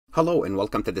Hello and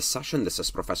welcome to this session. This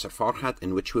is Professor Farhat,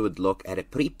 in which we would look at a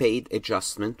prepaid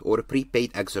adjustment or a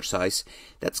prepaid exercise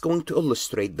that's going to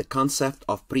illustrate the concept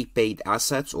of prepaid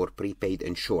assets or prepaid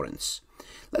insurance.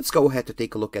 Let's go ahead to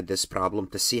take a look at this problem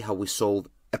to see how we solve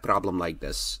a problem like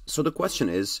this. So the question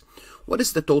is, what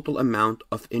is the total amount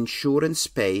of insurance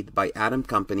paid by Adam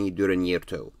Company during year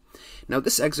 2? Now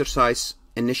this exercise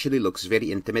initially looks very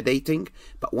intimidating,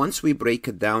 but once we break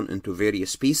it down into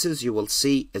various pieces, you will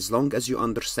see as long as you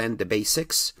understand the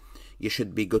basics, you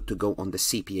should be good to go on the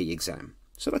CPA exam.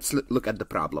 So let's look at the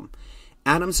problem.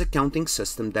 Adam's accounting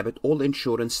system debit all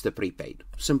insurance to prepaid.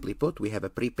 Simply put, we have a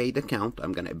prepaid account.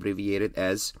 I'm going to abbreviate it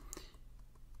as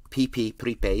PP,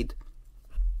 prepaid.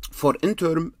 For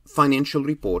interim financial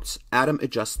reports, Adam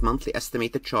adjusts monthly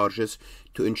estimated charges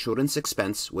to insurance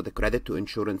expense with a credit to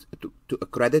insurance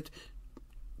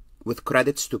with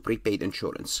credits to prepaid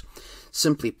insurance.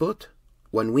 Simply put,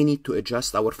 when we need to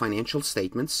adjust our financial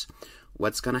statements,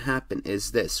 what's going to happen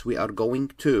is this. We are going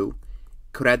to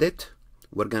credit,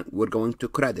 we're going to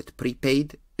credit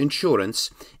prepaid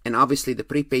insurance, and obviously the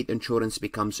prepaid insurance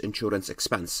becomes insurance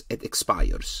expense. It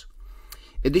expires.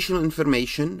 Additional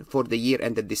information for the year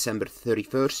ended December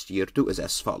 31st, year 2 is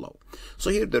as follow.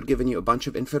 So here they're giving you a bunch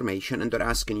of information and they're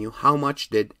asking you how much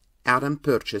did Adam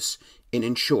purchase in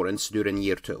insurance during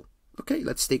year 2. Okay,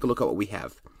 let's take a look at what we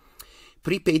have.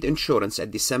 Prepaid insurance at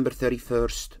December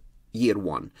 31st, year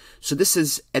 1. So this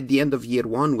is at the end of year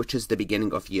 1, which is the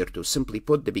beginning of year 2. Simply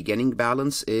put, the beginning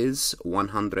balance is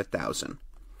 100,000.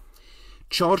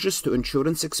 Charges to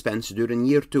insurance expense during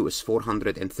year 2 is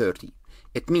 430.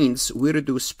 It means we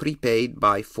reduce prepaid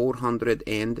by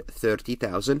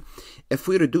 430,000. If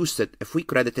we reduced it, if we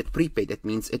credited prepaid, it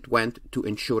means it went to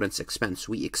insurance expense.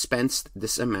 We expensed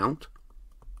this amount.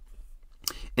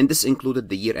 And this included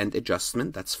the year-end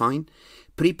adjustment. That's fine.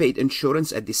 Prepaid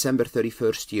insurance at December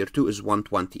 31st, year 2 is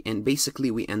 120. And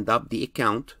basically, we end up the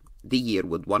account, the year,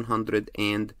 with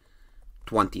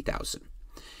 120,000.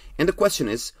 And the question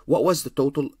is, what was the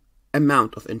total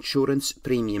amount of insurance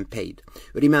premium paid?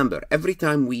 Remember, every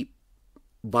time we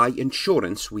buy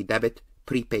insurance, we debit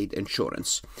prepaid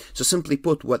insurance. So simply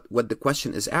put, what the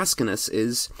question is asking us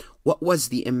is, what was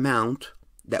the amount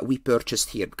that we purchased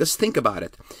here? Because think about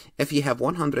it. If you have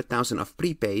 100,000 of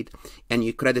prepaid and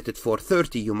you credited for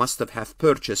 30, you must have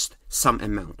purchased some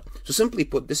amount. So simply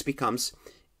put, this becomes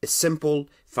a simple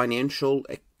financial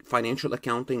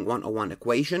accounting 101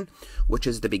 equation, which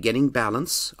is the beginning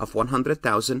balance of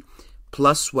 100,000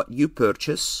 plus what you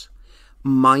purchase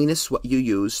minus what you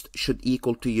used should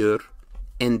equal to your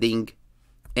ending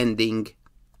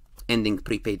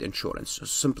prepaid insurance. So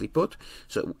simply put,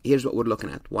 so here's what we're looking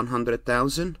at.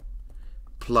 100,000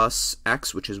 plus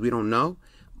X, which is we don't know,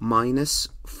 minus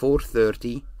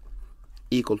 430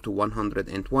 equal to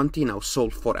 120. Now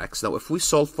solve for X. Now if we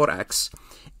solve for X,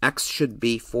 X should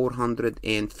be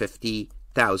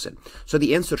 450,000. So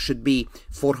the answer should be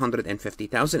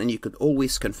 450,000, and you could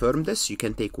always confirm this. You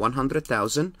can take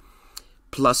 100,000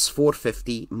 plus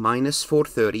 450 minus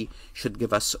 430 should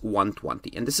give us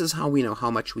 120. And this is how we know how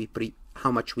much we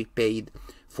paid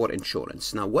for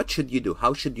insurance. Now, what should you do?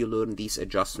 How should you learn these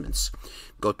adjustments?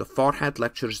 Go to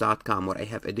farhatlectures.com, where I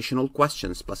have additional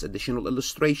questions plus additional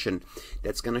illustration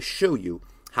that's going to show you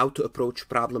how to approach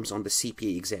problems on the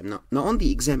CPA exam. Now on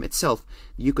the exam itself,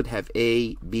 you could have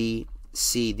A, B,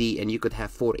 C, D, and you could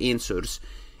have 4 answers,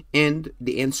 and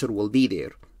the answer will be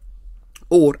there.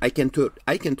 Or I can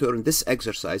turn this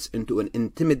exercise into an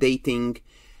intimidating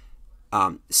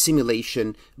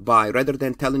simulation by, rather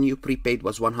than telling you prepaid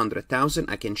was 100,000,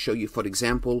 I can show you, for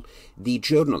example, the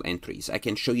journal entries. I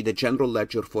can show you the general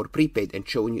ledger for prepaid and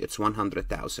showing you it's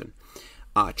 100,000.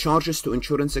 Charges to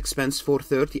insurance expense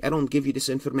 430. I don't give you this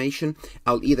information.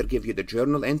 I'll either give you the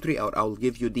journal entry or I'll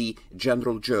give you the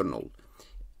general journal,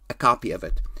 a copy of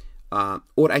it.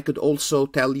 Or I could also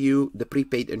tell you the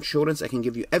prepaid insurance. I can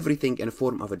give you everything in a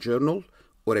form of a journal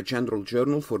or a general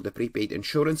journal for the prepaid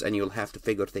insurance, and you'll have to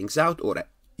figure things out. Or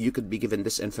you could be given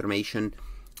this information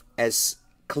as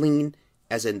clean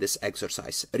as in this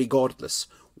exercise. Regardless,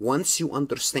 once you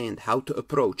understand how to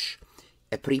approach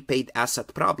a prepaid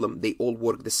asset problem, they all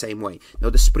work the same way.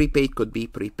 Now, this prepaid could be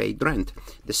prepaid rent.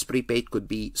 This prepaid could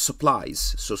be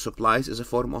supplies. So supplies is a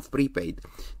form of prepaid.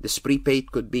 This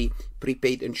prepaid could be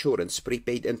prepaid insurance,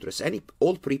 prepaid interest.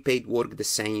 All prepaid work the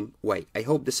same way. I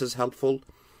hope this is helpful.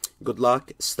 Good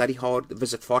luck. Study hard.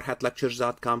 Visit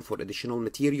farhatlectures.com for additional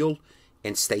material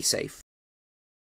and stay safe.